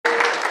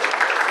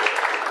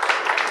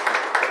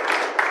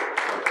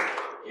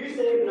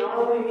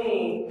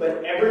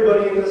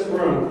everybody in this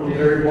room from a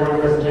very boring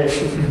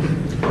presentation.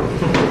 All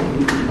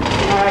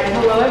right,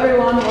 hello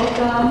everyone,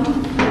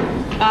 welcome.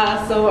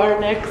 So our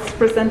next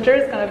presenter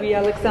is going to be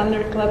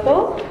Alexander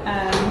Klepal,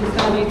 and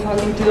he's going to be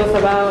talking to us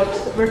about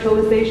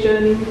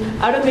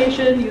virtualization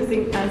automation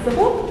using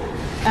Ansible.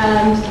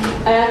 And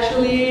I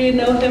actually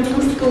know him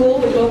from school.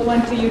 We both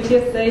went to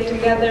UTSA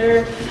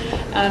together,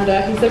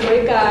 and he's a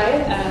great guy,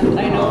 and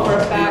I know for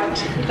a fact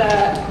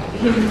that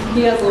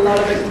he has a lot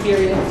of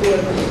experience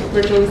with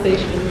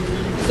virtualization.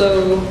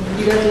 So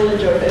you guys will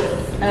enjoy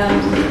this.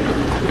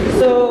 And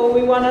so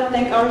we want to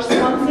thank our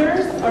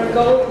sponsors. Our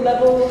gold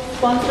level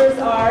sponsors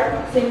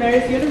are St.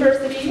 Mary's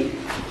University,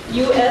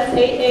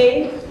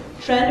 USAA,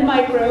 Trend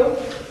Micro,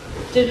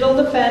 Digital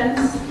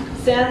Defense,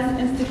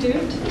 SANS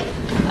Institute,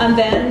 and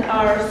then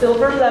our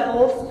silver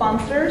level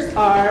sponsors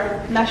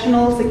are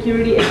National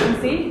Security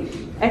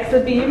Agency,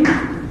 Exabeam,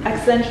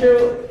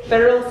 Accenture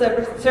Federal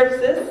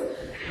Services,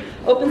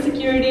 Open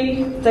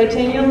Security,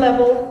 Titanium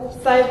Level,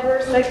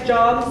 Cybersec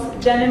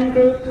Jobs, Denim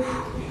Group,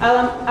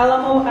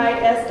 Alamo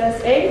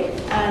ISSA,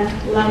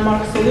 and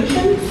Landmark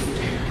Solutions.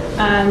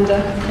 And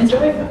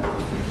enjoy.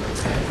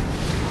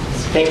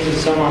 Thank you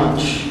so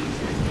much.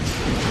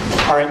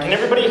 All right, can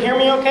everybody hear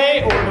me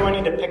okay, or do I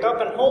need to pick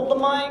up and hold the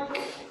mic?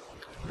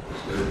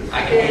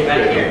 I can hear you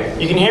back here.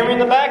 You can hear me in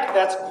the back?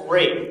 That's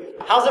great.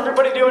 How's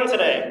everybody doing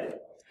today?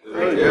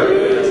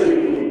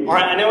 Good. All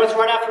right, I know it's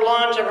right after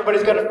lunch.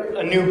 Everybody's got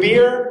a new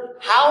beer.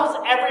 How's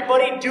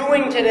everybody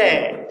doing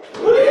today?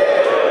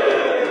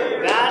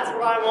 That's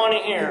what I want to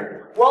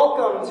hear.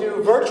 Welcome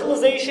to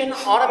Virtualization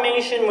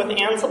Automation with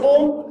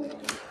Ansible.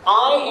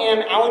 I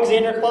am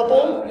Alexander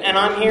Klepal, and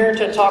I'm here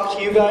to talk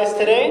to you guys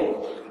today.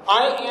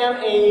 I am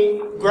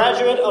a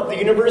graduate of the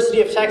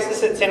University of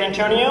Texas at San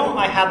Antonio.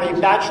 I have a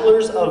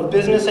Bachelor's of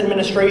Business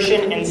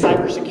Administration in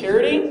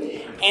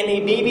Cybersecurity and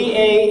a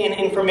BBA in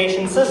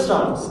Information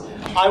Systems.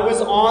 I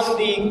was on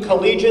the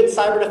Collegiate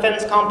Cyber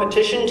Defense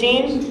Competition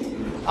team.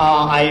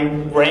 I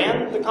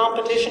ran the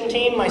competition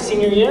team my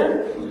senior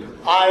year.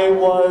 I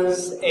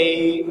was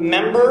a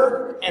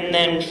member and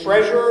then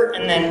treasurer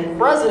and then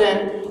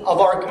president of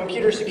our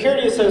Computer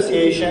Security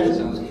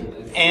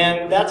Association.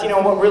 And that's,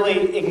 what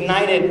really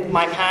ignited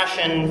my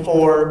passion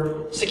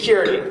for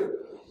security.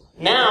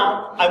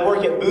 Now, I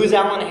work at Booz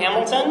Allen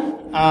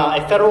Hamilton,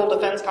 a federal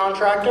defense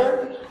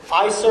contractor.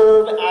 I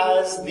serve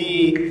as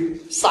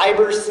the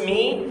cyber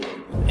SME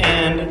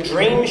and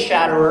dream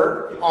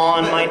shatterer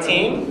on my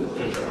team,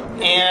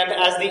 and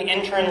as the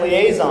intern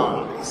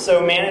liaison.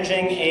 So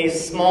managing a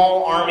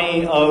small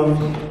army of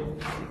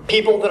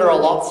people that are a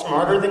lot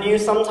smarter than you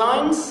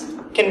sometimes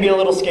can be a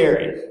little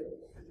scary.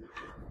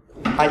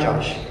 Hi,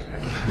 Josh.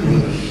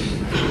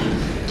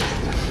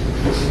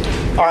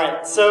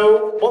 Alright,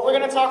 so what we're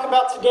going to talk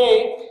about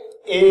today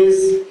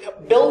is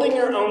building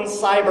your own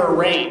cyber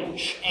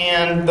range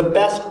and the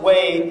best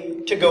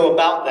way to go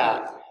about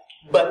that.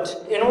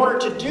 But in order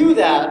to do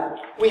that,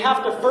 we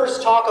have to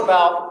first talk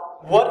about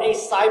what a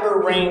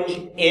cyber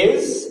range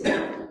is,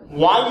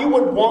 why you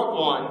would want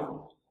one,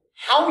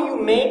 how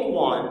you make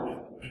one,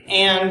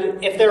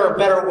 and if there are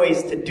better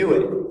ways to do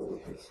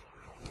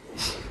it.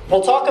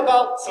 We'll talk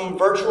about some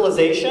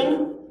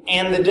virtualization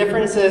and the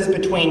differences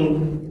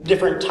between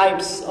different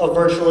types of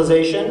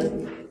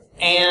virtualization,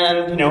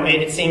 and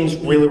it seems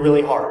really,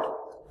 really hard.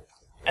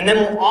 And then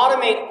we'll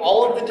automate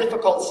all of the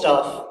difficult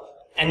stuff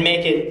and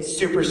make it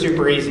super,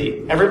 super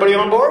easy. Everybody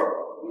on board?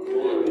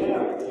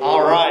 Yeah.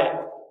 All right.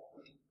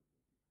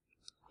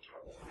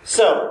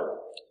 So,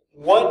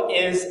 what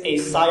is a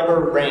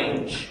cyber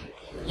range?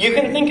 You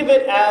can think of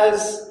it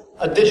as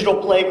a digital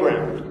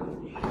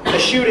playground, a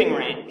shooting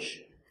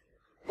range,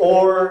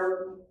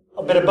 or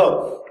a bit of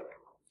both.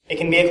 It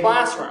can be a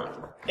classroom.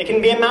 It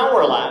can be a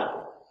malware lab.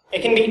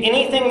 It can be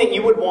anything that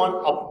you would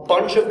want a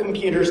bunch of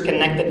computers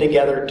connected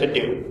together to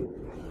do.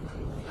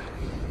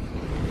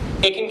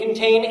 It can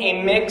contain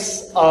a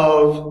mix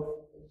of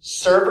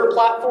server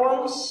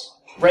platforms,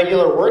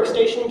 regular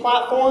workstation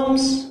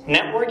platforms,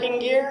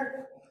 networking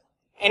gear,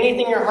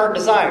 anything your heart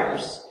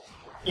desires.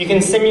 You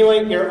can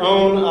simulate your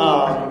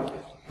own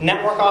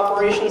network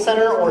operations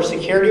center or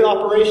security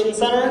operations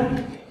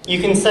center. You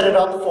can set it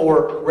up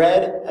for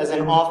red as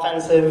in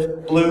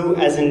offensive, blue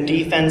as in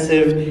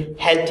defensive,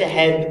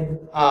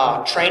 head-to-head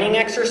training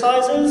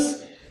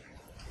exercises.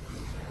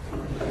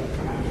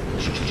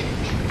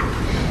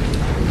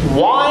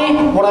 Why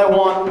would I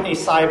want a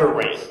cyber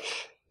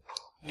range?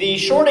 The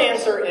short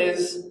answer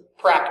is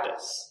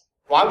practice.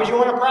 Why would you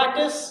want to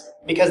practice?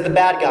 Because the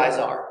bad guys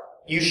are.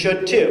 You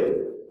should too.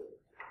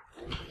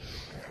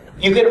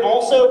 You can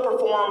also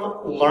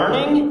perform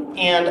learning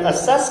and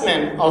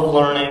assessment of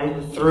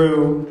learning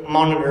through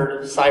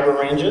monitored cyber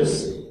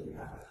ranges.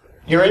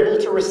 You're able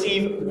to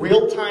receive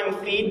real-time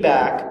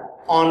feedback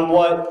on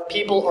what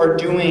people are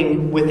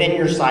doing within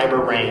your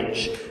cyber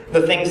range,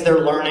 the things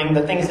they're learning,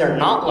 the things they're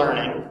not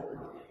learning.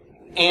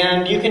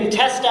 And you can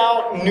test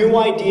out new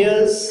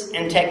ideas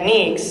and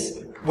techniques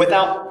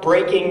without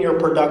breaking your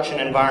production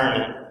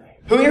environment.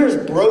 Who here has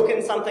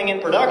broken something in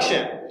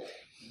production?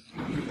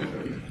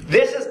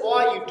 This is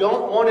why you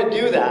don't want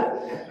to do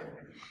that.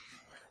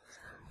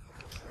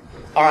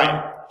 All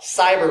right,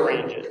 cyber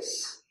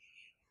ranges.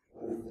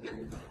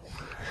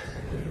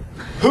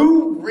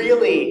 Who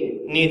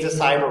really needs a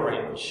cyber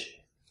range?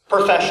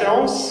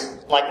 Professionals,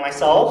 like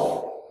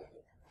myself,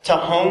 to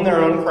hone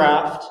their own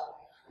craft.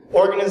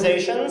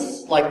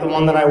 Organizations, like the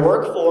one that I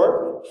work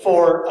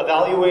for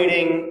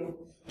evaluating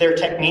their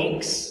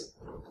techniques.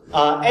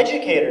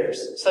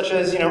 Educators, such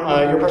as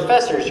your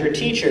professors, your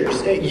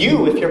teachers,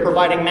 you if you're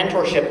providing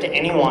mentorship to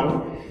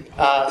anyone,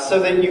 so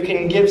that you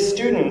can give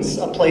students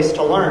a place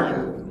to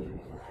learn.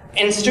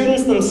 And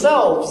students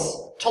themselves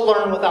to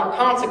learn without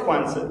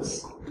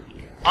consequences.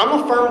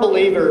 I'm a firm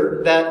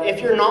believer that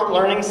if you're not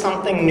learning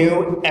something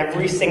new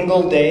every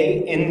single day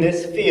in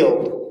this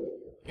field,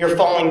 you're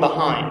falling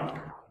behind.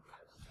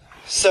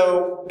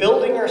 So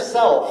building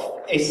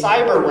yourself a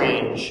cyber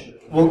range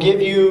will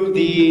give you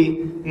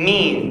the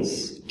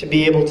means to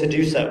be able to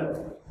do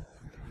so.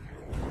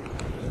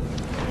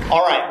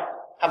 All right,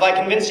 have I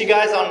convinced you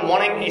guys on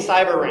wanting a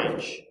cyber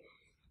range?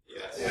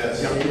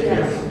 Yes.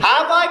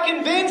 Have I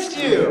convinced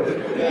you?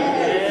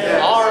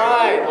 Yes. All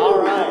right,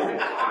 all right.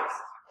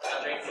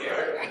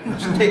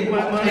 Just take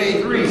my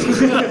money.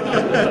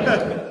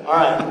 All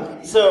right,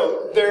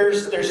 so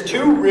there's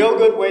two real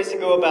good ways to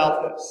go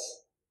about this.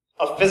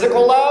 A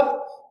physical lab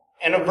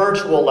and a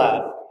virtual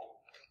lab.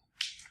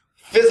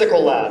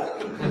 Physical lab.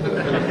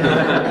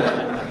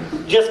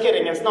 Just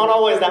kidding, it's not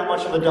always that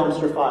much of a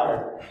dumpster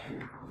fire.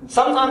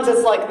 Sometimes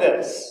it's like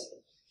this.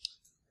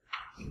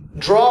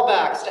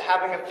 Drawbacks to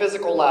having a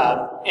physical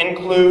lab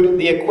include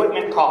the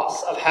equipment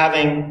costs of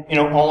having,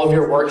 all of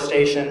your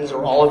workstations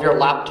or all of your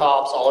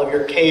laptops, all of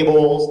your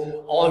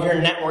cables, all of your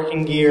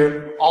networking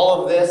gear,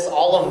 all of this,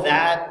 all of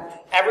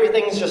that.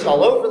 Everything's just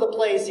all over the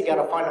place. You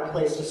gotta find a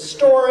place to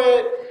store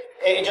it.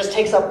 It just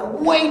takes up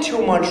way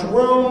too much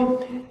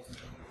room,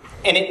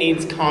 and it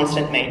needs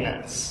constant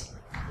maintenance.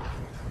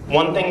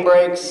 One thing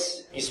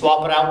breaks, you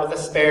swap it out with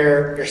a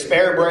spare. Your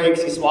spare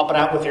breaks, you swap it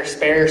out with your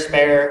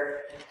spare.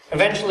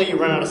 Eventually you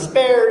run out of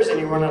spares and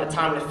you run out of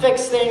time to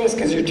fix things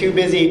because you're too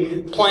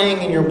busy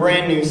playing in your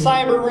brand new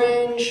cyber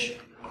range.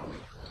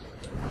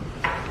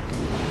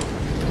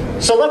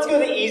 So let's go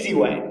the easy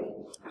way.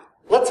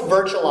 Let's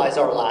virtualize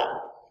our lab.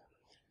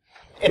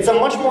 It's a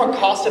much more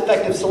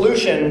cost-effective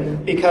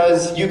solution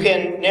because you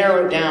can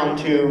narrow it down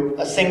to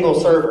a single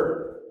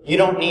server. You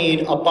don't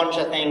need a bunch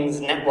of things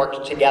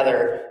networked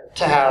together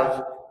to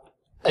have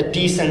a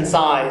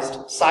decent-sized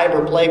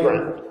cyber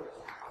playground.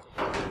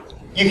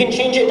 You can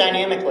change it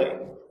dynamically.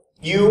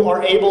 You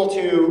are able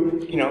to,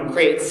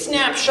 create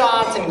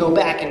snapshots and go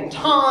back in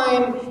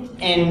time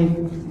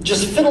and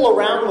just fiddle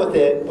around with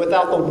it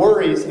without the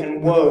worries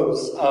and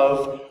woes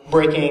of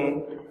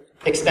breaking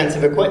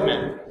expensive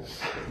equipment.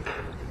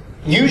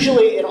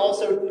 Usually, it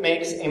also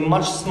makes a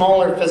much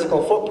smaller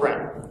physical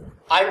footprint.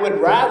 I would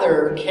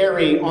rather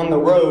carry on the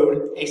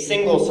road a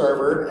single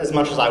server, as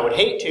much as I would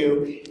hate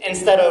to,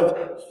 instead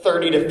of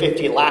 30 to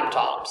 50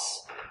 laptops.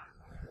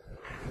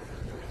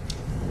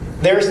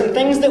 There are some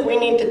things that we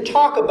need to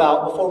talk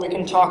about before we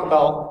can talk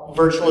about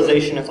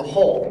virtualization as a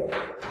whole.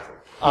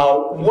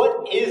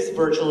 What is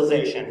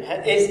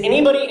virtualization? Is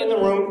anybody in the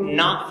room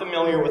not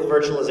familiar with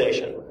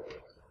virtualization?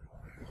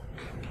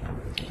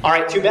 All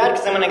right, too bad,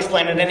 because I'm going to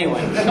explain it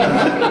anyway.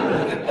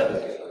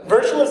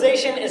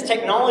 Virtualization is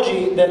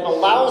technology that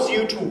allows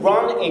you to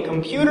run a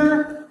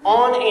computer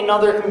on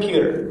another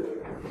computer.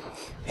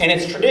 And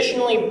it's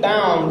traditionally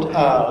bound,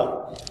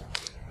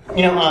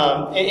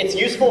 it's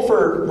useful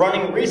for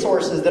running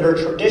resources that are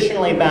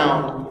traditionally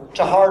bound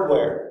to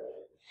hardware.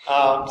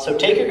 So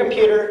take your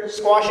computer,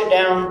 squash it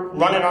down,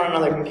 run it on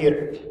another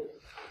computer.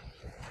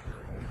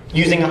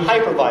 Using a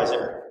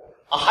hypervisor.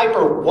 A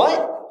hyper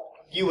what?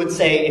 You would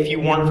say if you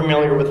weren't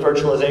familiar with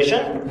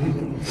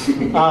virtualization.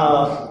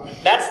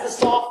 That's the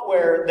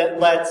software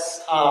that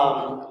lets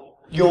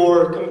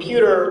your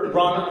computer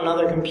run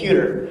another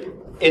computer.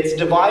 It's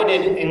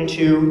divided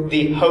into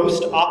the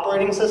host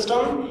operating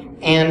system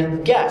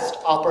and guest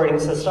operating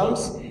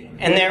systems.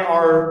 And there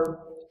are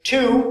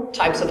two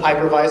types of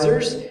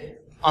hypervisors,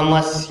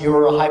 unless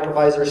you're a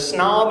hypervisor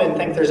snob and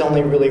think there's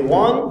only really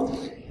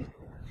one.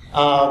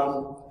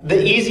 The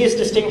easiest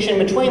distinction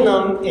between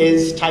them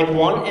is type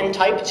 1 and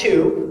type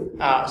 2,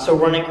 so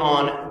running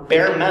on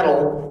bare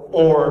metal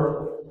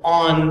or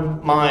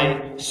on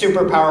my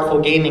super powerful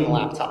gaming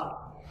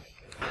laptop.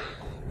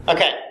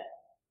 Okay,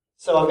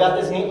 so I've got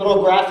this neat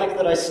little graphic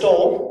that I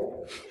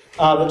stole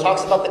that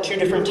talks about the two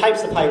different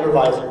types of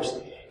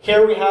hypervisors.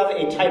 Here we have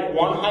a type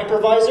 1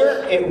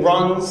 hypervisor. It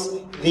runs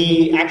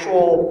the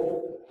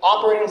actual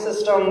operating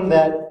system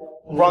that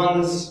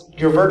runs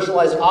your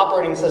virtualized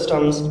operating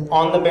systems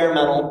on the bare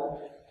metal.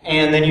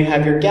 And then you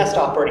have your guest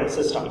operating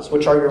systems,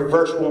 which are your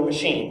virtual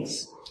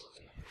machines.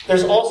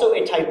 There's also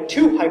a type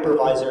 2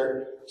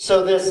 hypervisor.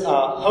 So this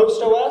host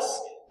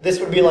OS, this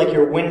would be like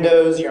your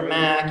Windows, your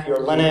Mac, your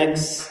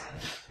Linux.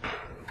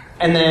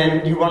 And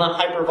then you run a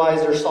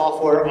hypervisor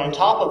software on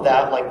top of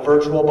that, like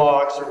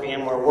VirtualBox or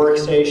VMware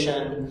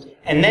Workstation.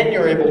 And then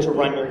you're able to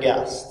run your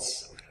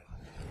guests.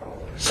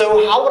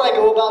 So how would I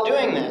go about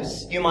doing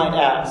this, you might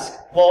ask?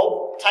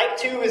 Well, type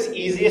 2 is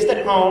easiest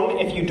at home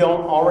if you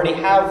don't already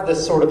have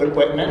this sort of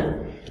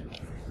equipment.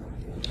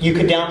 You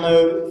could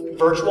download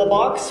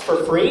VirtualBox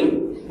for free,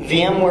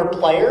 VMware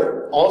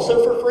Player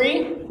also for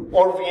free,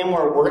 or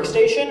VMware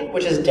Workstation,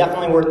 which is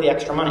definitely worth the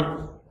extra money.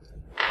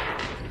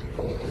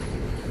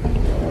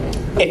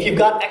 If you've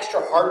got extra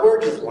hardware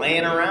just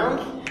laying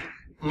around,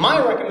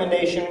 my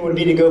recommendation would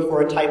be to go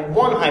for a Type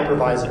 1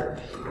 hypervisor.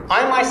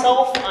 I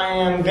myself, I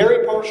am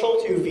very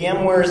partial to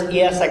VMware's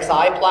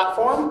ESXi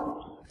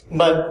platform,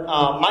 but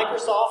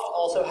Microsoft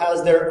also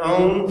has their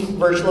own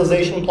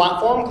virtualization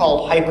platform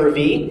called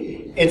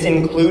Hyper-V. It's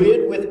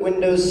included with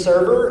Windows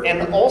Server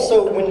and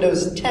also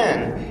Windows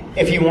 10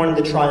 if you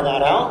wanted to try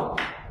that out.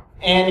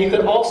 And you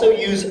could also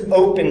use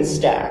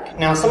OpenStack.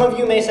 Now, some of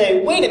you may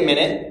say, wait a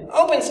minute,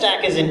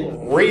 OpenStack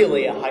isn't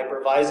really a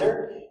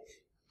hypervisor.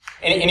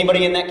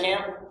 Anybody in that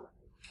camp?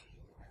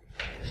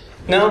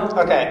 No?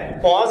 Okay.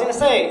 Well, I was going to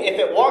say, if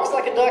it walks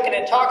like a duck and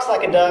it talks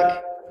like a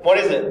duck, what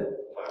is it?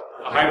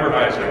 A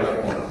hypervisor.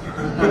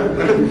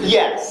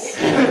 Yes.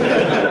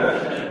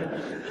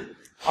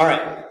 All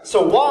right.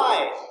 So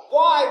why?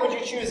 Why would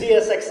you choose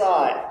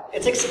ESXi?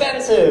 It's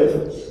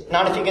expensive.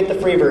 Not if you get the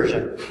free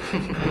version.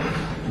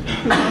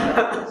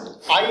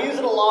 I use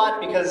it a lot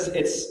because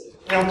it's,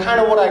 kind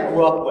of what I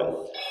grew up with.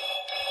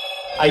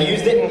 I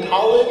used it in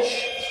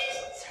college.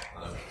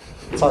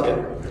 It's all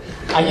good.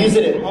 I use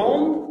it at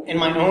home, in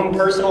my own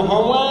personal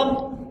home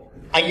lab.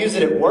 I use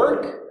it at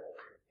work.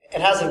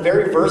 It has a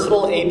very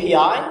versatile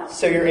API,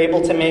 so you're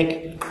able to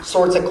make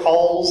sorts of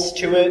calls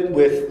to it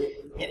with,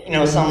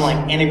 some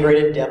like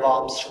integrated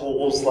DevOps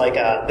tools, like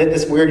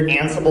this weird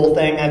Ansible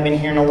thing I've been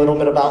hearing a little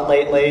bit about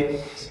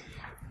lately.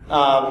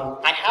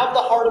 I have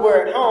the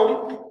hardware at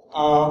home,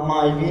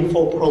 my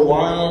beautiful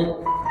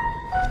ProLiant,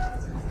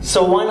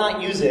 so why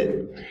not use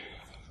it?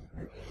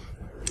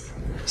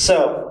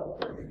 So,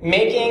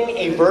 making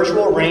a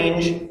virtual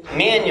range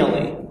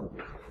manually,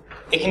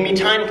 it can be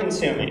time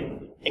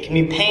consuming, it can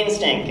be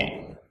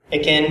painstaking,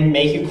 it can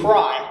make you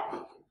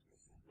cry.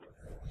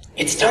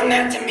 It's done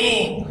that to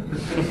me.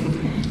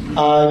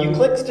 You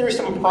click through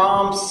some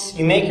prompts,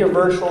 you make your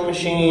virtual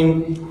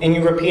machine, and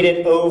you repeat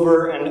it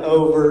over and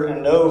over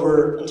and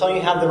over until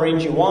you have the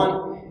range you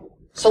want.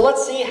 So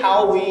let's see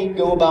how we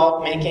go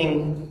about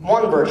making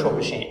one virtual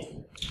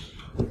machine.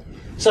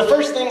 So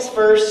first things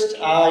first,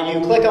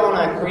 you click on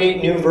a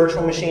Create New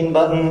Virtual Machine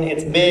button.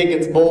 It's big,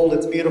 it's bold,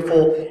 it's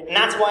beautiful, and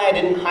that's why I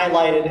didn't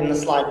highlight it in the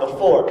slide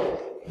before.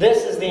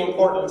 This is the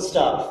important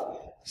stuff.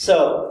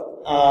 So,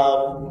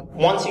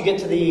 once you get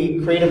to the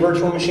Create a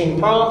Virtual Machine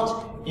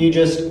prompt, you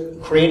just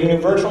create a new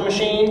virtual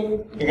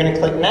machine. You're going to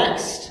click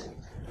Next.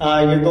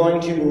 You're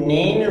going to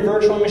name your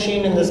virtual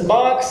machine in this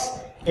box.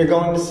 You're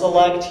going to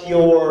select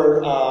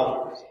your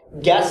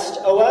guest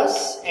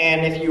OS.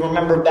 And if you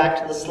remember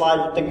back to the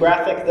slide with the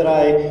graphic that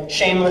I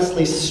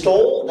shamelessly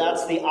stole,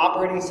 that's the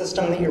operating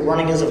system that you're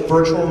running as a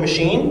virtual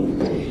machine.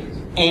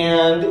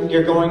 And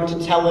you're going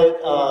to tell it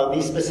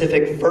the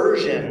specific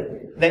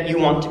version that you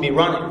want to be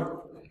running.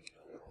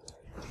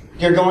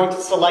 You're going to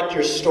select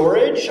your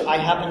storage. I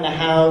happen to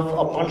have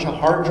a bunch of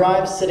hard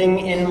drives sitting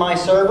in my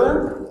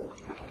server.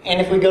 And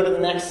if we go to the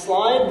next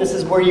slide, this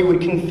is where you would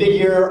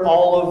configure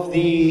all of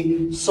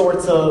the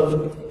sorts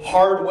of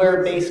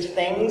hardware-based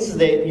things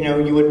that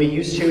you would be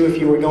used to if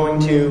you were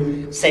going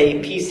to, say,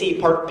 PC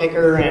part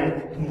picker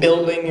and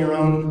building your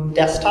own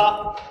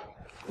desktop.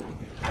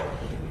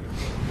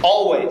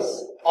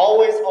 Always,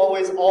 always,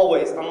 always,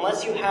 always,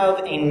 unless you have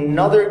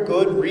another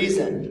good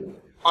reason,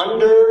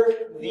 under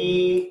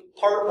the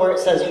part where it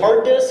says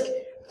hard disk,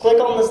 click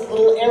on this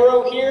little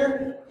arrow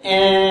here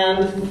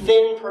and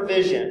thin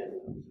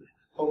provision.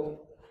 Oh.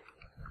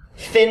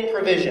 Thin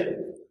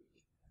provision.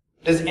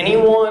 Does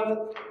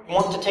anyone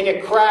want to take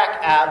a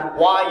crack at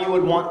why you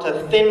would want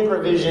to thin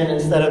provision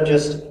instead of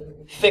just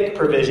thick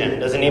provision?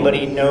 Does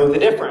anybody know the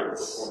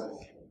difference?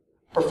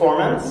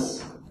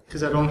 Performance?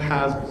 Because I don't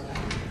have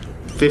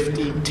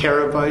 50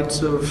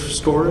 terabytes of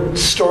storage.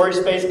 Storage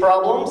space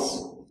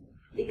problems?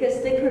 Because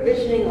thick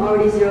provisioning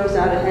already zeroes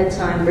out ahead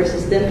time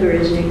versus thin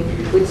provisioning,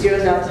 which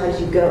zeroes out as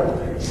you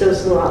go. So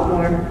it's a lot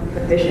more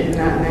efficient in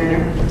that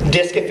manner.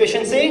 Disk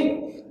efficiency?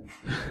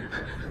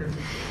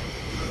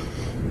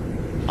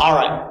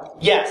 Alright.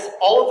 Yes,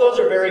 all of those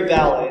are very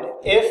valid.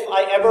 If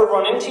I ever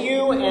run into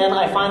you and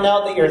I find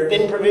out that you're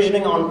thin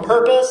provisioning on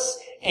purpose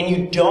and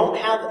you don't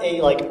have a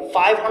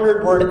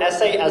 500-word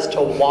essay as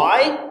to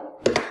why,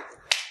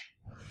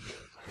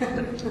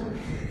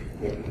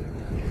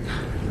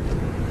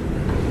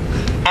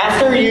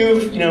 after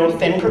you've,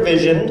 thin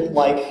provisioned,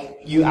 like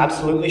you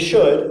absolutely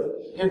should,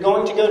 you're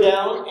going to go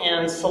down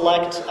and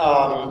select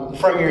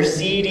from your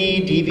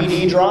CD,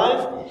 DVD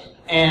drive,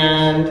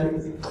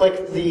 and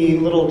click the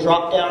little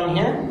drop down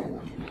here.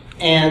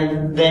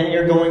 And then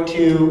you're going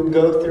to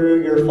go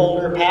through your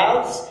folder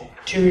paths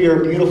to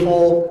your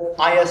beautiful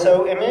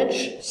ISO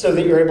image so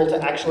that you're able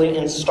to actually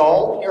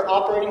install your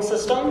operating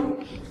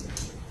system.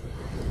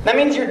 That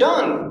means you're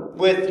done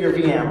with your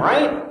VM,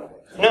 right?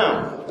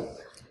 No.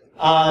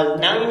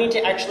 Now you need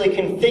to actually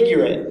configure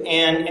it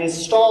and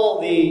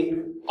install the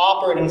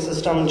operating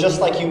system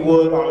just like you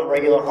would on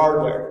regular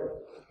hardware.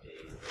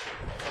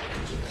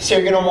 So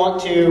you're going to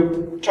want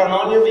to turn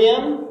on your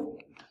VM,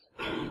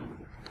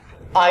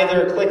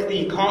 either click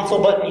the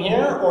console button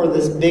here or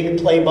this big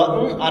play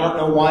button. I don't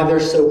know why they're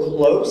so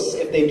close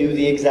if they do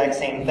the exact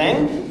same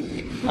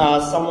thing.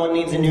 Someone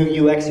needs a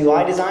new UX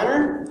UI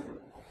designer.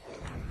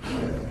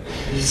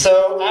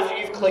 So after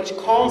you've clicked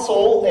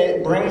console,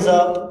 it brings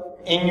up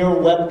in your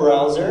web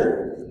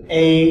browser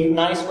a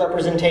nice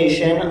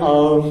representation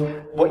of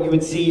what you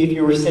would see if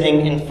you were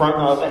sitting in front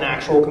of an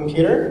actual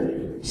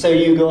computer. So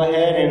you go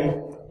ahead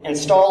and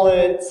install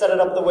it, set it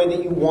up the way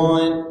that you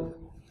want,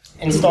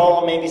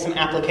 install maybe some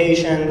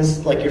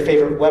applications like your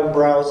favorite web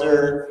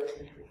browser.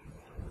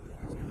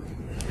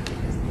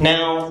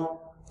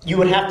 Now, you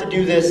would have to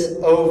do this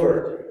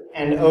over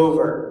and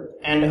over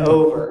and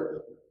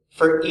over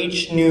for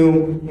each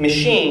new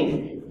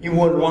machine you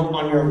would want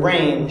on your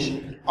range,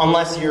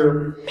 unless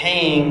you're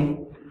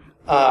paying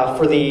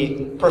for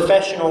the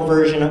professional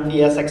version of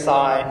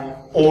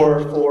ESXi or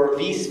for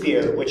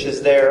vSphere, which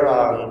is their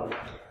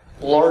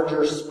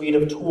larger suite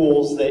of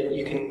tools that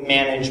you can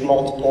manage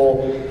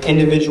multiple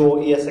individual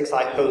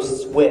ESXi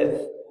hosts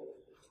with.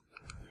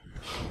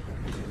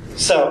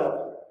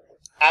 So,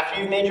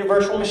 after you've made your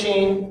virtual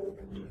machine,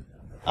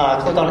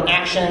 click on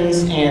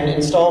Actions and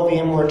install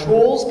VMware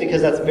Tools,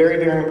 because that's very,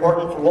 very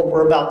important for what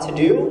we're about to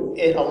do.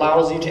 It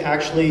allows you to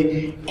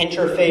actually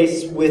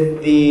interface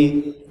with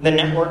the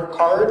network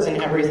cards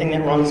and everything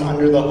that runs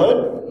under the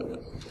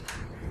hood.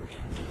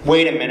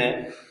 Wait a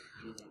minute.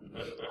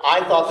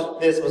 I thought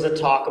that this was a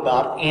talk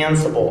about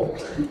Ansible.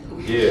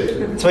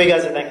 Yeah. That's what you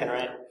guys are thinking,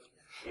 right?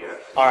 Yeah.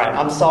 Alright,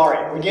 I'm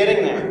sorry. We're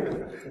getting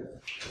there.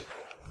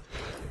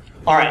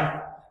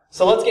 Alright,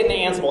 so let's get into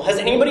Ansible. Has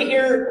anybody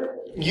here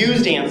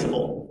used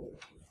Ansible?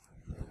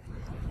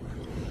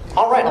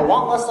 Alright, a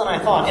lot less than I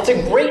thought. It's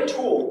a great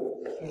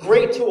tool.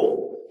 Great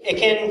tool. It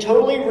can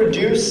totally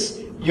reduce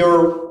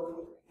your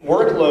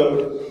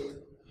workload,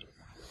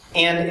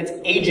 and it's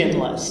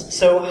agentless.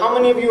 So how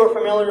many of you are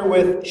familiar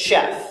with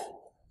Chef?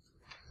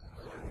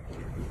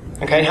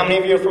 Okay, how many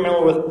of you are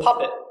familiar with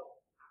Puppet?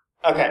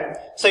 Okay,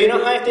 so you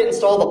know how you have to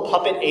install the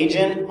Puppet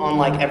agent on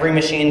like every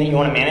machine that you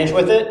want to manage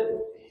with it?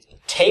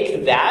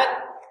 Take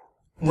that,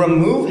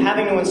 remove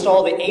having to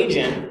install the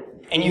agent,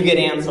 and you get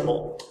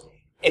Ansible.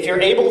 If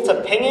you're able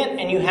to ping it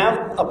and you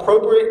have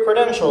appropriate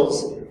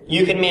credentials,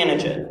 you can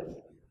manage it.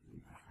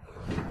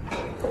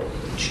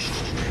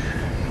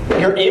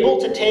 You're able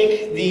to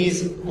take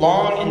these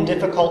long and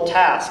difficult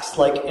tasks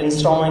like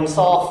installing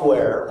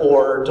software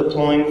or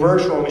deploying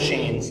virtual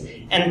machines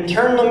and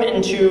turn them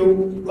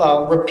into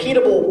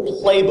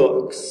repeatable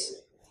playbooks.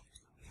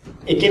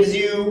 It gives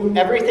you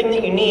everything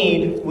that you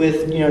need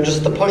with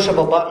just the push of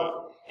a button.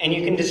 And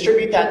you can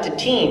distribute that to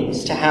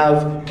teams to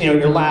have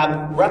your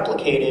lab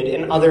replicated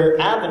in other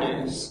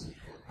avenues.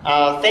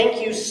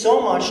 Thank you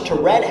so much to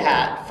Red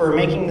Hat for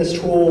making this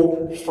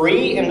tool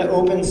free and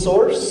open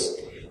source.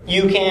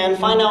 You can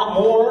find out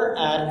more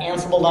at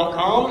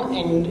Ansible.com,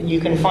 and you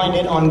can find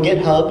it on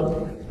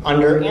GitHub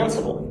under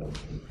Ansible.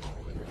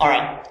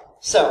 Alright,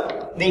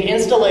 so the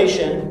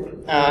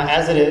installation,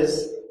 as it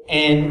is,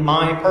 in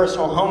my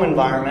personal home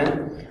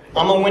environment,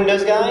 I'm a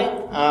Windows guy.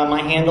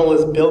 My handle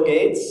is Bill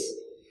Gates.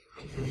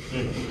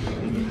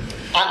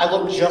 I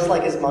look just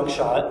like his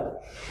mugshot.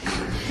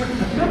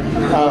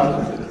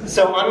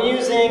 So I'm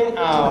using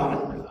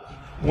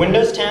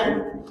Windows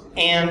 10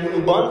 and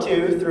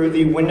Ubuntu through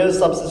the Windows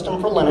subsystem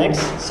for Linux.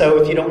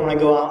 So if you don't want to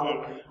go out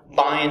and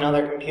buy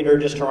another computer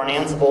just to run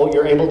Ansible,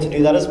 you're able to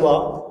do that as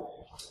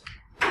well.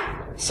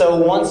 So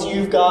once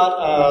you've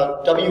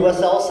got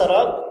WSL set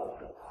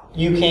up,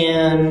 you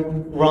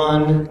can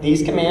run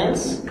these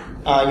commands.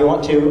 You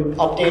want to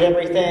update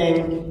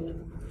everything.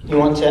 You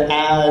want to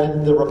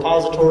add the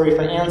repository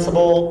for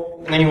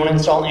Ansible, and then you want to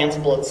install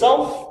Ansible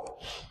itself.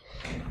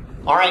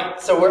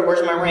 Alright, so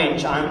where's my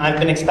range? I've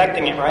been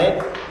expecting it,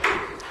 right?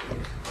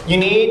 You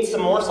need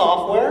some more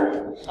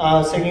software,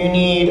 so you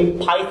need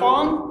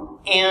Python,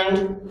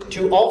 and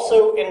to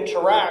also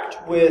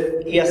interact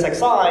with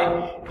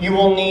ESXi, you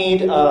will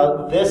need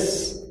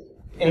this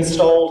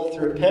installed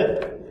through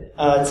pip.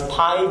 It's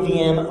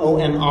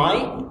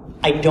pyvmomi.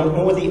 I don't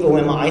know what the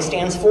OMI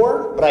stands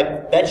for, but I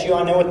bet you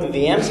I know what the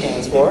VM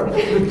stands for.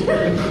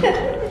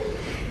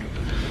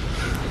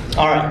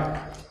 Alright,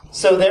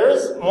 so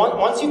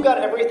once you've got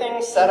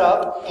everything set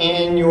up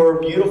in your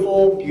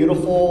beautiful,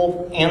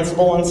 beautiful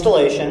Ansible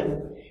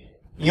installation,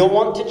 you'll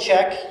want to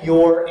check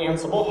your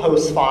Ansible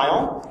host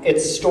file.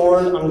 It's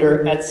stored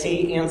under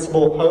etc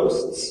Ansible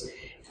hosts,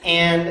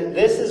 and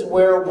this is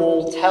where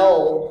we'll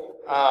tell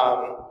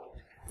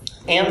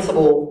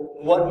Ansible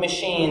what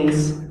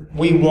machines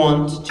we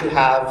want to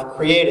have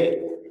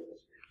created.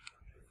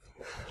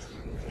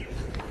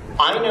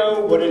 I know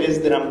what it is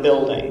that I'm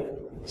building.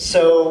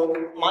 So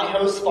my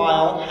host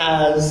file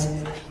has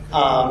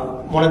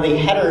one of the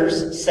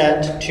headers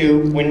set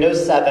to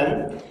Windows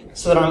 7.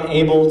 so that I'm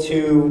able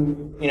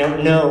to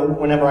know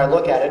whenever I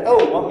look at it,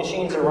 oh, what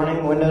machines are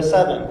running Windows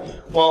 7?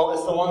 Well,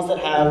 it's the ones that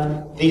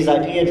have these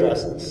IP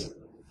addresses.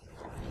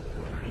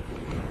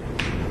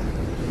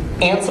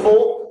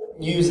 Ansible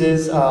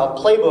uses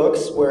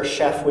playbooks where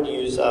Chef would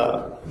use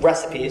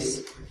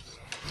recipes.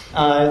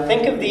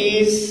 Think of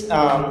these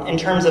in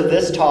terms of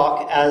this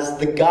talk as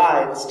the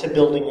guides to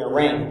building your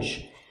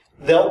range.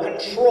 They'll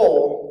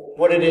control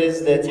what it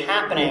is that's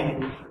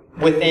happening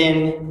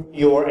within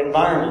your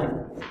environment.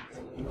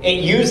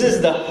 It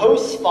uses the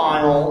host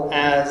file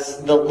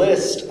as the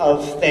list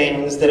of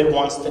things that it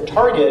wants to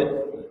target,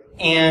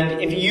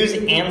 and if you use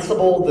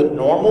Ansible the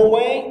normal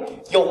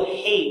way, you'll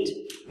hate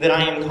that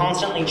I am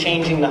constantly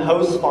changing the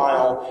host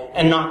file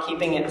and not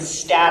keeping it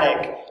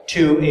static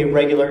to a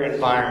regular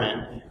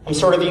environment. I'm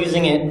sort of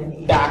using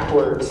it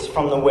backwards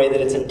from the way that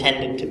it's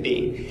intended to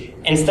be.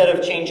 Instead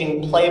of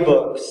changing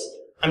playbooks,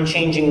 I'm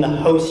changing the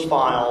host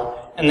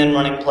file and then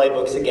running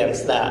playbooks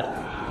against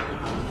that.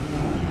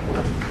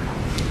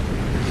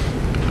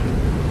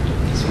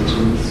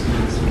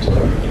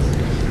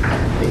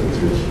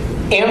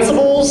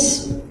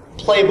 Ansible's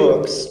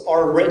playbooks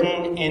are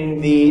written in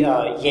the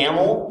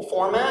YAML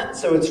format,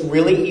 so it's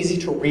really easy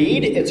to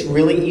read, it's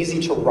really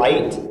easy to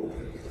write.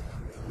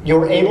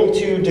 You're able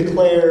to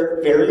declare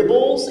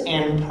variables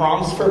and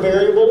prompts for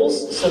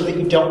variables so that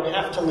you don't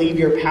have to leave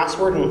your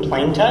password in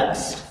plain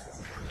text,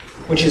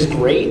 which is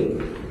great.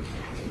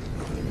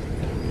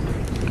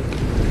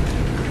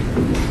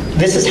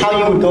 This is how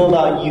you would go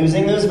about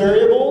using those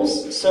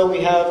variables. So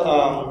we have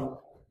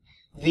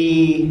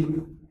the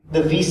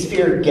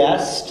vSphere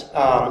guest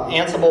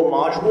Ansible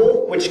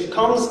module, which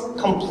comes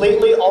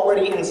completely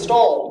already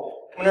installed.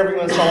 Whenever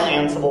you install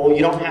Ansible,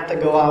 you don't have to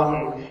go out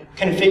and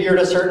configure it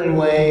a certain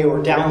way or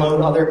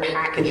download other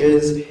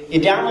packages. You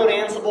download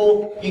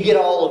Ansible, you get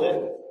all of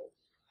it.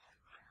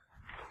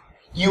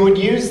 You would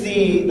use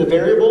the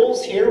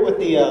variables here with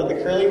the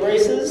curly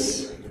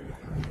braces.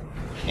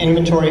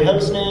 Inventory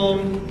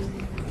hostname.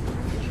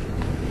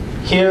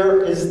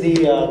 Here is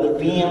the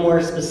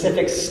VMware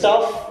specific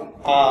stuff.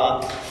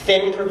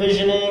 Thin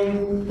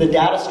provisioning, the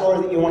data store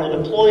that you want to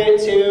deploy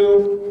it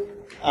to,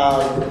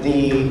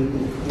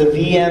 the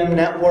VM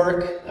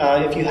network.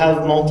 If you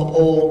have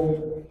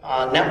multiple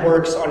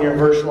networks on your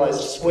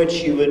virtualized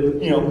switch, you would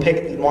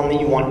pick the one that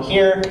you want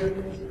here.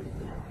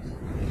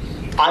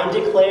 I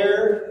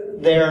declare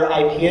their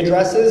IP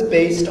addresses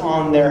based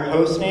on their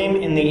host name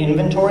in the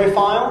inventory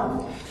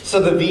file. So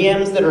the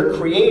VMs that are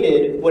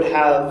created would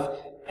have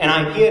an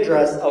IP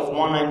address of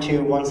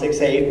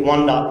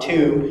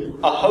 192.168.1.2,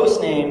 a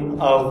host name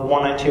of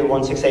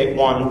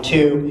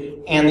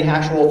 192.168.1.2, and the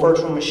actual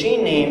virtual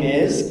machine name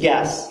is,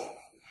 guess.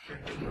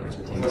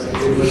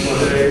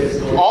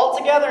 All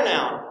together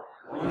now.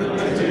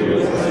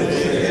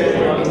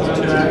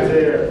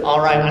 All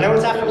right, I know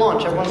it's after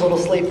lunch. Everyone's a little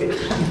sleepy.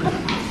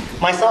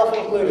 Myself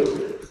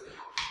included.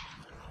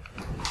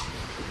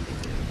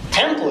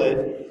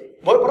 Template?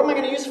 What am I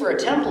going to use for a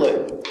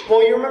template?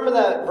 Well, you remember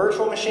that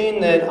virtual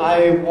machine that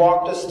I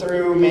walked us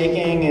through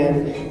making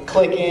and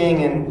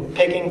clicking and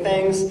picking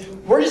things?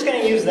 We're just going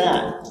to use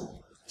that.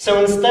 So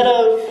instead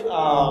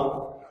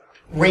of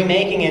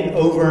remaking it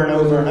over and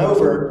over and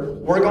over,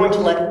 we're going to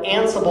let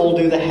Ansible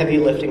do the heavy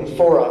lifting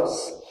for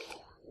us.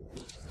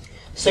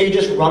 So you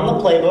just run the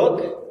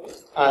playbook.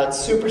 It's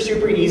super,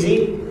 super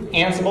easy.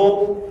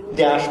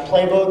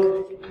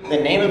 Ansible-playbook, the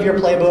name of your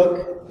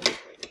playbook.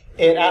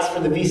 It asks for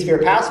the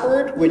vSphere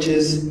password, which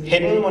is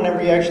hidden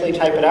whenever you actually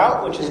type it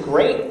out, which is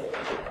great.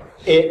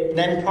 It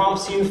then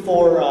prompts you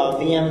for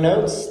VM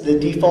notes. The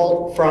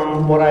default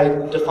from what I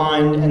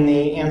defined in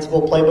the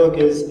Ansible playbook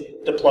is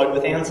deployed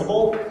with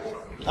Ansible.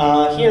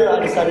 Here I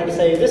decided to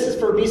say this is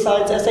for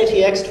BSides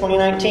SATX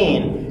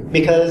 2019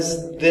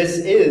 because this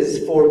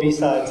is for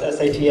BSides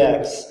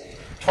SATX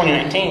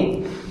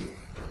 2019.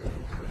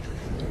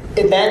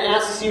 It then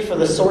asks you for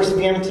the source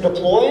VM to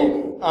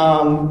deploy.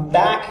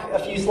 Back a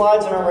few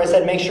slides, whenever I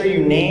said make sure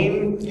you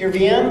name your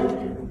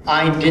VM,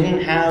 I didn't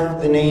have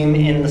the name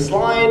in the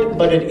slide,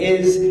 but it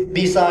is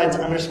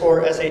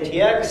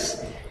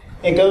BSides_SATX.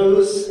 It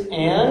goes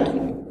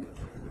and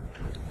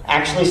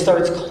actually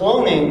starts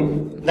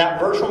cloning that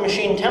virtual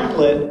machine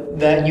template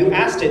that you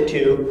asked it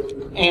to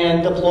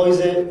and deploys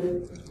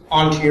it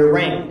onto your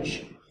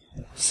range.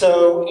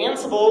 So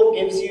Ansible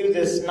gives you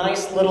this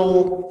nice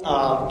little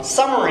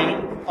summary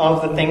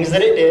of the things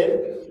that it did.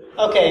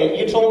 Okay,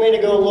 you told me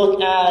to go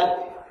look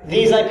at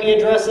these IP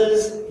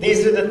addresses.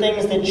 These are the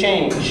things that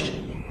changed.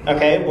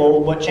 Okay, well,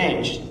 what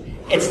changed?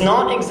 It's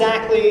not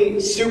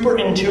exactly super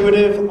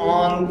intuitive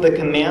on the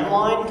command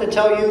line to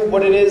tell you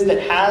what it is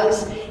that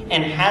has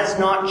and has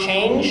not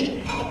changed.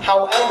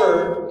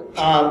 However,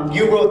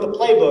 you wrote the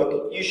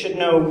playbook. You should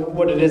know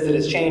what it is that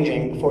is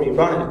changing before you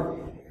run it.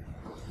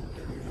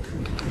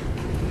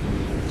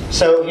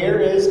 So here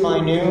is my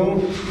new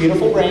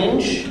beautiful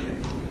range,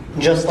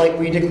 just like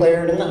we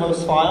declared in the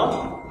host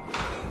file.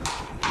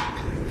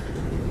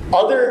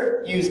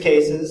 Other use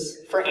cases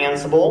for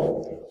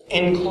Ansible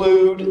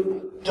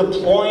include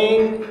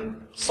deploying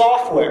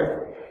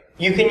software.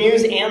 You can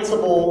use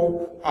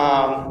Ansible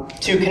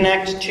to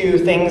connect to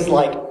things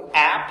like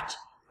apt,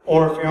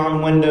 or if you're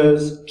on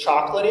Windows,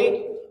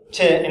 Chocolatey,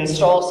 to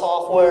install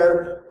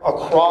software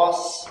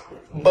across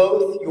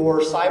both your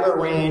cyber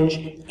range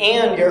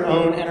and your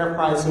own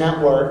enterprise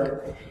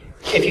network.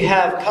 If you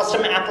have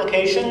custom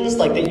applications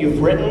like that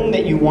you've written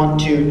that you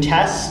want to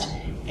test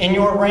in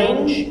your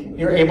range,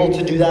 you're able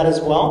to do that as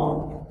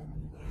well.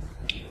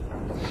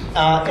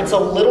 It's a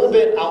little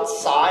bit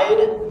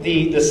outside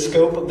the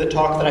scope of the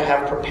talk that I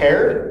have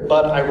prepared,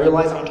 but I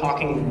realize I'm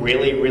talking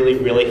really, really,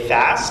 really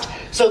fast.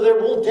 So there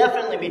will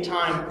definitely be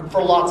time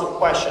for lots of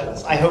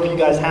questions. I hope you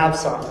guys have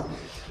some.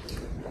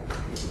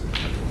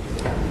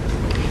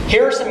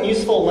 Here are some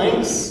useful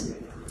links.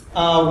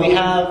 We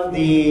have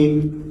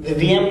the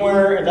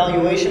VMware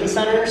Evaluation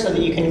Center so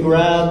that you can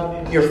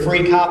grab your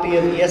free copy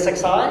of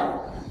ESXi.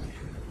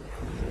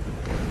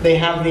 They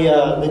have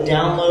the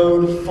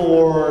download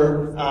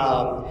for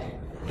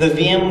the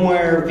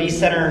VMware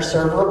vCenter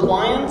Server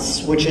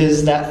Appliance, which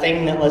is that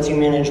thing that lets you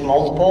manage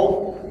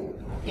multiple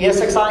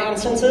ESXi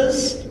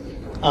instances.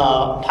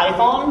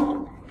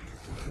 Python.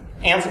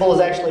 Ansible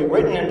is actually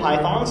written in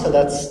Python, so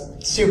that's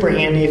super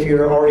handy if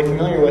you're already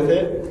familiar with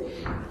it.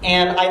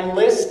 And I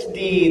list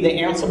the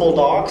Ansible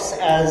docs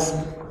as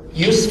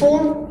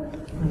useful,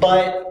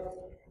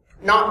 but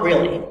not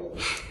really.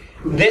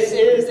 This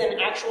is an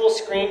actual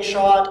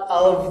screenshot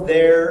of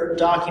their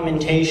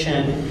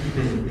documentation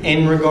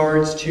in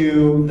regards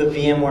to the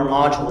VMware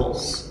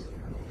modules.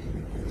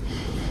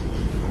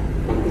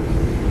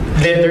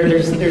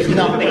 There's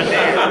nothing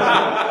there.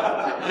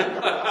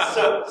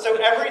 So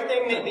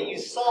everything that you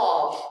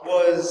saw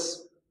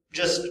was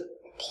just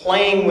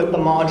playing with the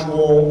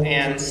module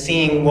and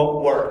seeing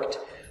what worked.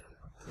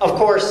 Of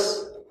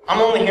course, I'm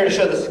only here to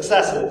show the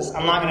successes.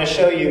 I'm not going to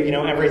show you,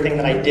 everything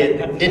that I did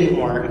that didn't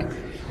work.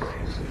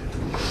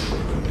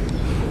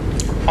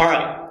 All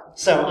right,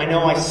 so I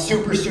know I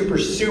super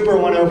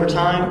went over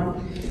time,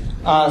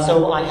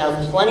 so I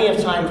have plenty of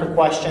time for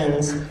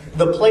questions.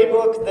 The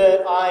playbook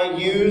that I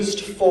used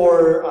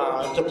for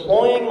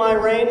deploying my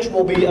range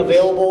will be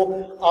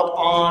available up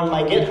on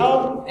my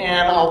GitHub,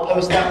 and I'll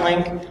post that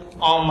link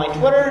on my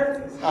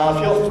Twitter.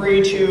 Feel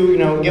free to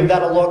give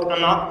that a look.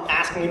 I'm not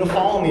asking you to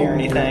follow me or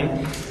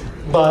anything,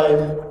 but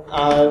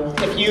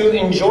if you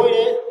enjoyed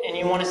it and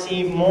you want to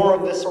see more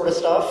of this sort of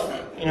stuff,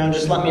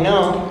 just let me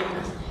know.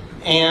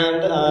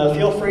 And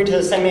feel free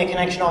to send me a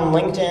connection on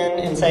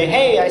LinkedIn and say,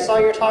 hey, I saw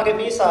your talk at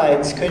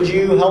BSides. Could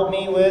you help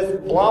me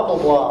with blah, blah,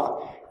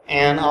 blah?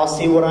 And I'll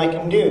see what I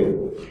can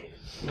do.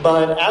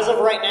 But as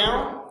of right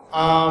now,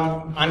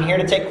 I'm here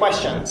to take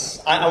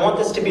questions. I want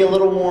this to be a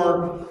little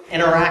more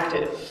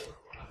interactive.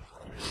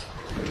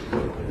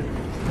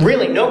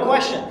 Really, no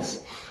questions.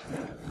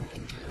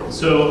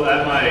 So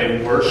at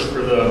my work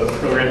for the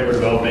program that we're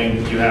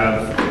developing, we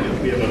have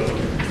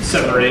a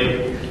 7 or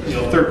 8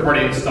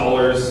 third-party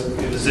installers,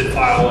 the zip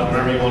file, and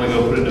whenever you want to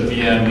go put it in a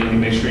VM, you can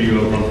make sure you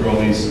run through all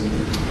these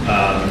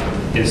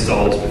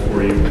installs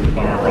before you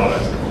run our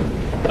product.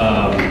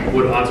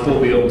 Would Ansible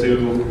be able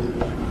to,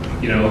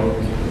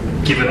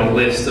 given a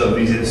list of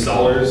these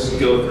installers,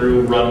 go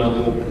through, run a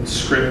little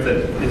script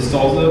that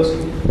installs those?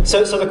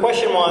 So the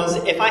question was,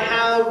 if I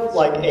have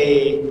like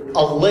a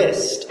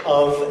list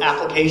of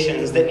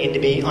applications that need to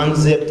be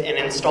unzipped and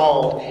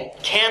installed,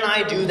 can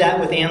I do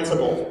that with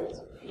Ansible?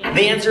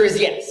 The answer is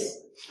yes.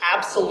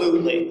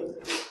 Absolutely.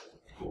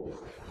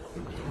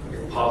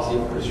 Policy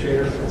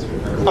orchestrator.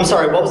 I'm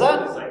sorry, what was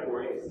that? It's like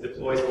where it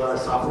deploys a lot of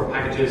software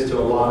packages to a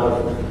lot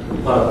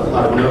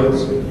of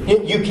nodes.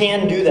 You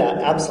can do that,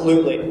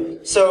 absolutely.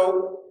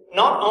 So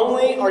not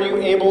only are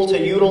you able to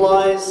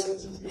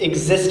utilize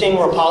existing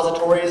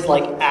repositories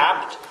like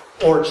apt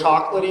or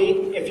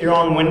Chocolatey if you're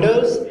on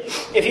Windows,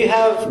 if you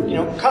have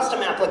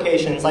custom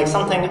applications like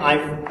something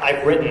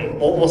I've written,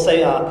 we'll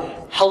say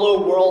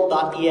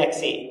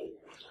helloworld.exe.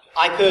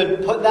 I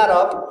could put that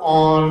up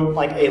on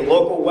like a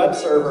local web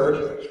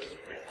server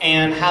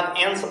and have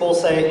Ansible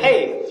say,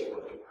 hey,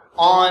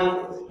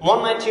 on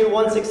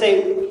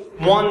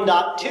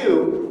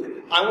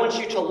 192.168.1.2, I want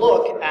you to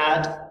look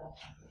at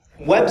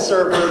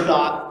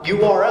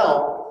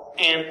webserver.url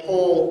and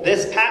pull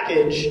this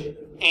package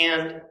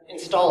and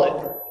install it.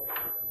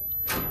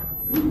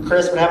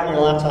 Chris, what happened to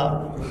your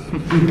laptop?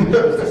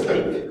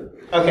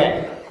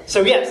 Okay.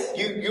 So yes,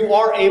 you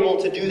are able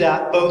to do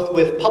that both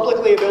with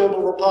publicly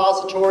available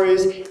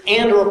repositories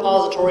and a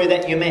repository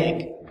that you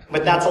make.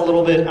 But that's a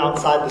little bit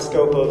outside the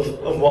scope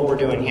of what we're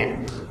doing here.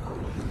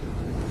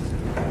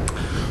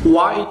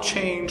 Why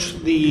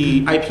change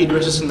the IP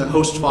addresses in the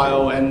host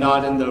file and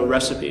not in the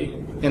recipe,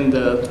 in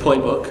the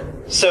playbook?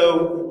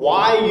 So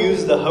why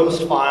use the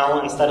host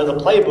file instead of the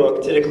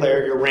playbook to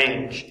declare your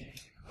range?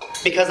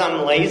 Because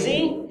I'm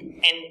lazy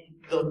and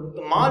the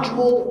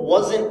module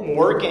wasn't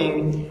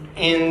working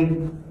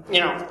in,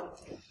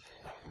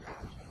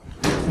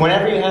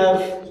 whenever you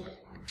have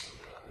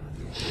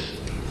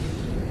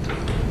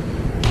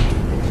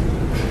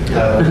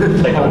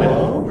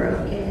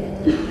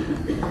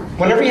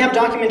whenever you have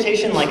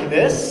documentation like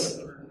this,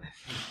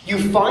 you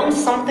find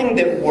something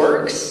that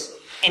works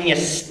and you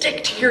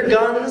stick to your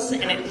guns,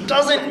 and it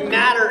doesn't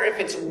matter if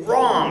it's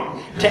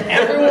wrong to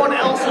everyone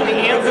else in the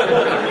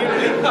Ansible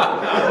community.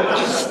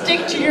 You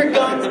stick to your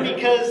guns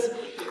because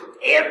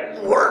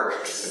it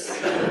works.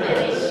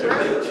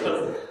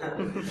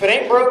 If it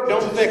ain't broke,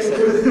 don't fix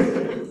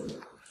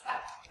it.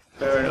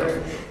 Fair enough.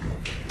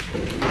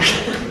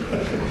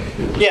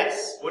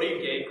 Yes? What do you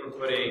gain from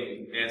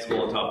putting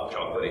Ansible on top of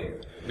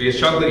Chocolatey? Because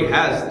Chocolatey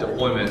has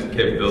deployment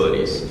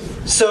capabilities.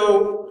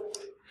 So,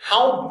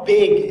 how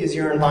big is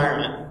your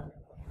environment?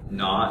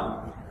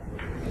 Not.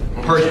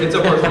 It's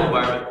a personal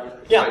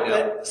environment. Yeah,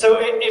 right so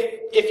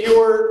if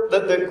you're,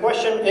 the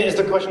question, is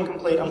the question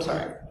complete? I'm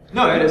sorry.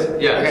 now. No, it is.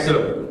 Yeah, Okay.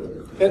 so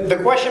The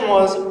question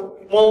was,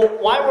 well,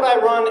 why would I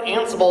run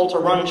Ansible to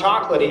run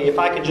Chocolatey if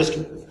I could just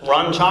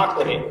run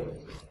Chocolatey?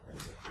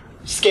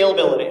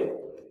 Scalability.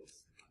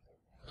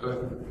 go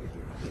ahead.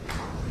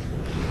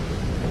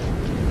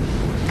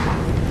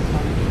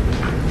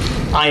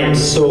 I am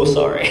so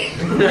sorry.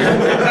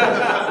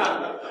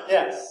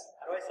 Yes.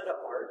 How do I set up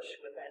Arch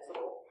with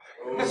Ansible?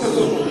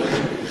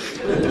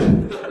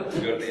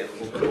 Go to the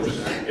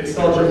Ansible.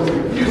 Install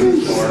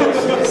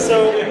your So,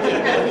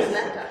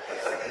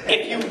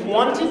 if you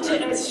wanted to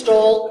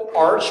install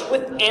Arch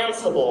with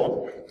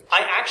Ansible,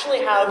 I actually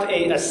have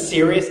a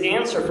serious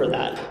answer for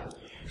that.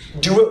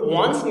 Do it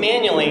once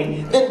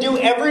manually, then do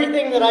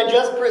everything that I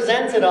just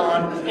presented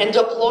on and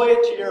deploy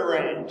it to your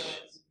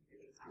range.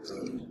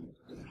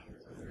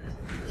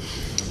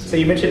 So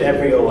you mentioned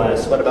every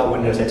OS. What about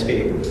Windows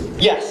XP?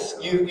 Yes,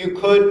 you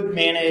could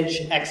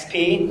manage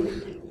XP.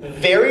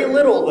 Very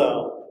little,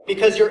 though,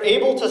 because you're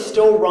able to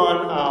still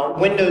run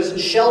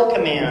Windows shell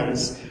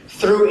commands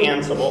through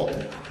Ansible.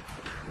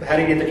 How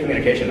do you get the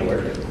communication to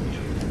work?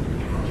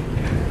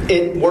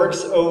 It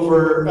works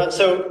over...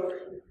 so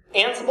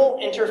Ansible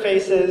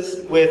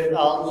interfaces with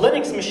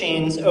Linux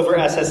machines over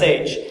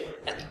SSH.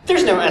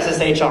 There's no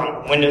SSH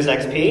on Windows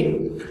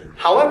XP.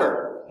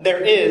 However, there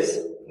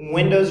is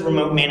Windows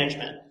Remote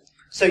Management.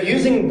 So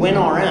using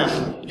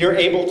WinRM, you're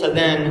able to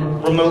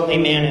then remotely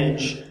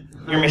manage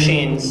your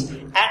machines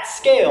at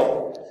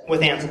scale with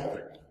Ansible.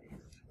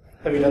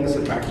 Have you done this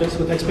in practice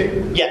with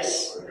XP?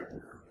 Yes.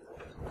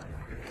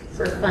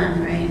 For fun,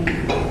 right?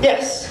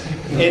 Yes.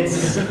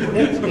 It's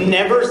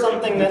never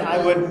something that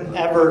I would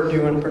ever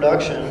do in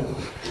production.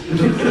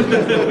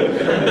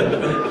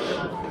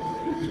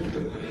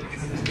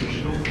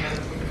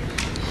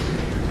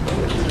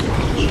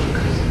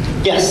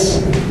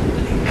 Yes.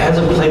 As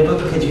a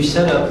playbook, could you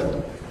set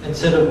up,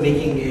 instead of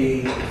making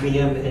a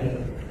VM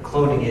and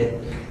cloning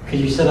it, could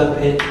you set up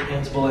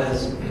Ansible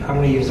as, I'm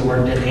going to use the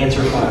word, an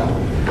answer file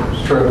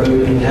for a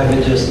boot and have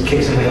it just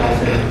kick something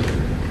off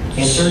and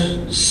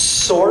answer?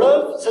 Sort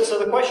of. So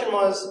the question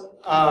was,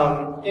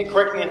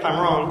 correct me if I'm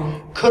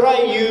wrong, could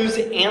I use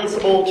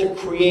Ansible to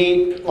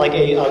create like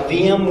a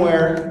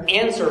VMware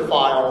answer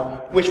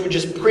file, which would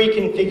just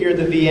pre-configure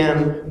the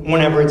VM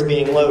whenever it's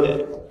being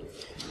loaded?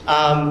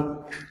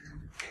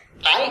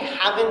 I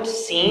haven't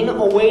seen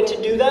a way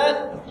to do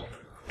that.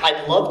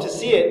 I'd love to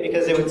see it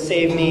because it would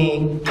save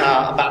me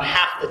about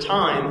half the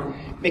time.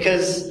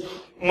 Because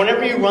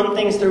whenever you run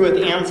things through with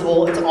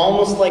Ansible, it's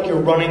almost like you're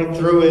running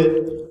through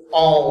it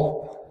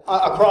all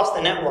across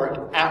the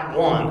network at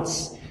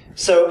once.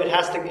 So it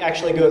has to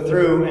actually go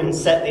through and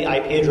set the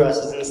IP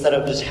addresses instead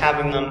of just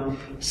having them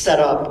set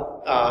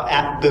up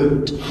at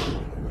boot.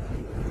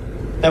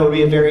 That would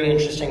be a very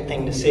interesting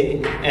thing to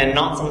see, and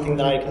not something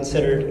that I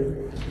considered.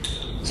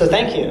 So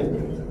thank you.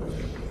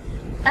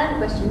 I have a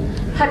question.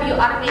 Have you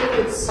automated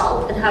with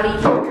Salt, and how do you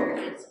trigger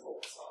Ansible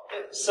with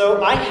Salt?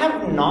 So I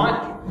have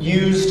not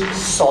used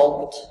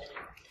Salt.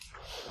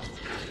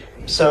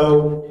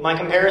 So my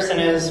comparison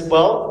is,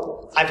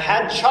 well, I've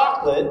had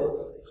chocolate,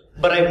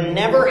 but I've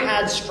never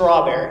had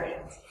strawberry.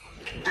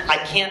 I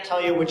can't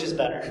tell you which is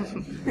better.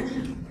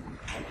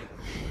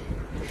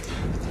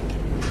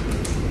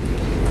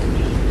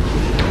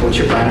 What's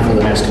your plan for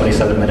the next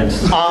 27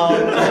 minutes?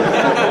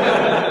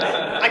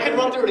 I could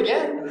run through it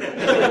again.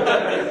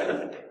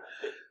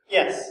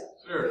 Yes?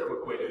 Is there a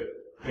quick way to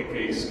make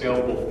a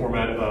scalable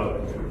format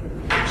of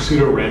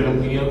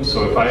pseudo-random VM?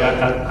 So if I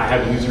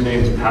have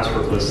usernames and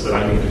password lists that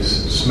I need to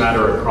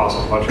smatter across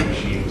a bunch of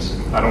machines,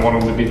 I don't want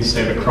them to be the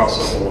same across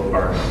the whole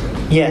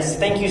environment. Yes,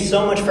 thank you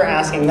so much for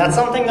asking. That's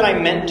something that I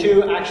meant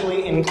to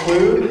actually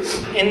include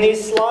in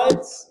these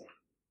slides.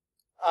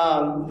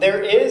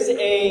 There is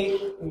a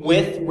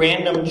with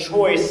random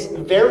choice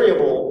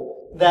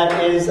variable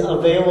that is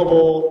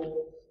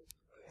available.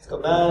 Let's go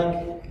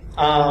back.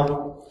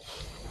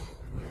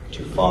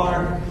 Too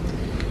far.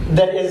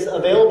 That is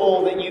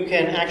available that you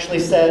can actually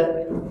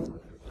set,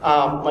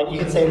 like you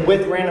can say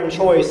with random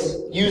choice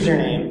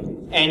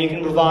username, and you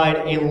can provide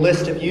a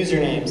list of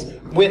usernames.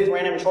 With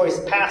random choice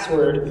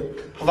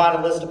password, provide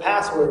a list of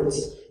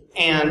passwords,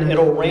 and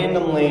it'll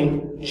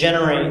randomly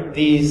generate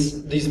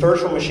these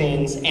virtual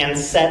machines and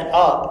set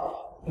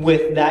up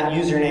with that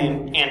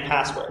username and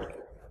password.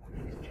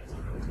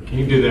 Can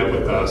you do that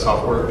with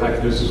software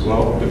packages as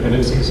well,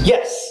 dependencies?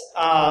 Yes.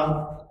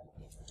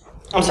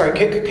 I'm sorry,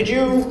 could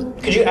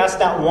you ask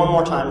that one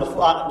more time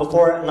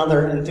before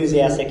another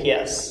enthusiastic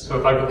yes? So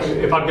if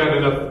I've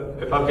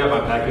got my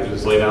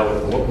packages laid out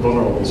with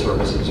vulnerable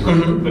services,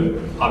 right?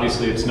 But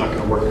obviously it's not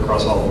going to work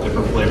across all the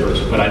different flavors,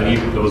 but I need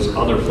those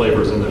other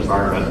flavors in the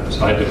environment.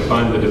 So I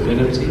define the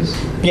dependencies,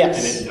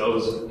 yes, and it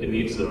knows it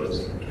needs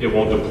those. It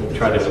won't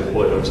try to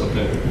deploy on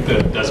something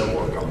that doesn't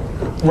work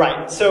on.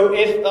 Right. So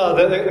if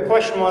the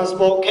question was,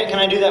 well, can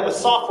I do that with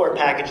software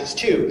packages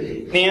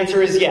too? The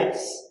answer is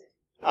yes.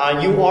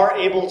 You are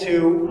able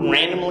to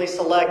randomly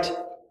select,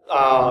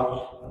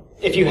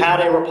 if you had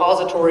a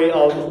repository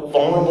of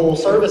vulnerable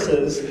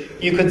services,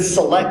 you could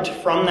select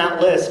from that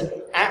list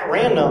at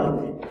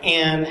random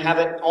and have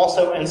it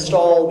also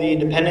install the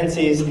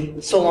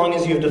dependencies so long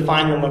as you've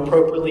defined them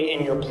appropriately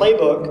in your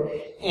playbook.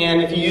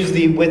 And if you use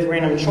the with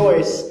random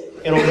choice,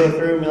 it'll go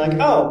through and be like,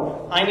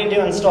 oh, I need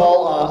to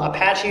install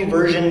Apache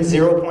version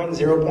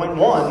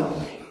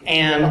 0.0.1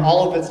 and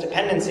all of its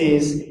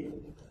dependencies,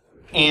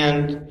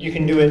 and you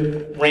can do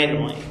it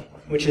randomly,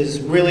 which is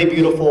really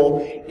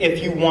beautiful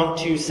if you want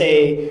to,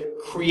 say,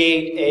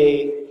 create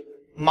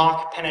a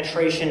mock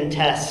penetration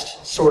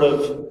test sort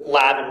of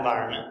lab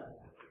environment.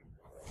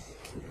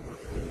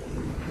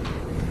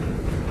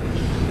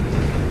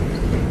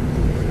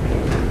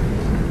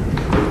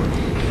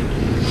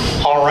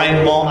 All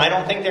right, well, I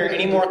don't think there are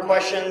any more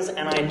questions,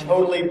 and I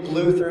totally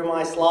blew through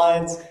my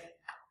slides.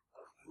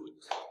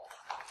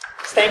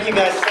 Thank you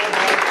guys so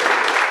much.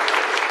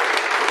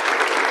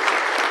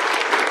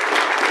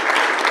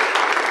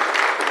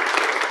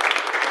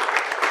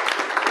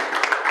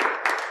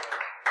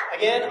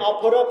 Again, I'll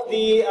put up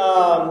the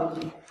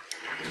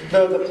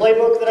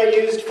playbook that I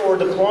used for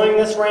deploying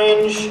this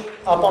range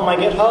up on my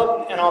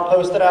GitHub, and I'll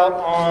post it out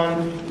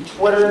on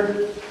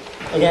Twitter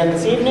again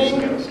this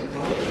evening.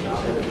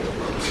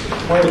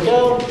 There we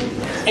go.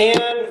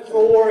 And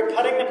for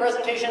cutting the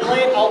presentation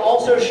late, I'll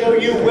also show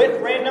you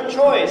with random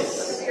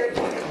choice.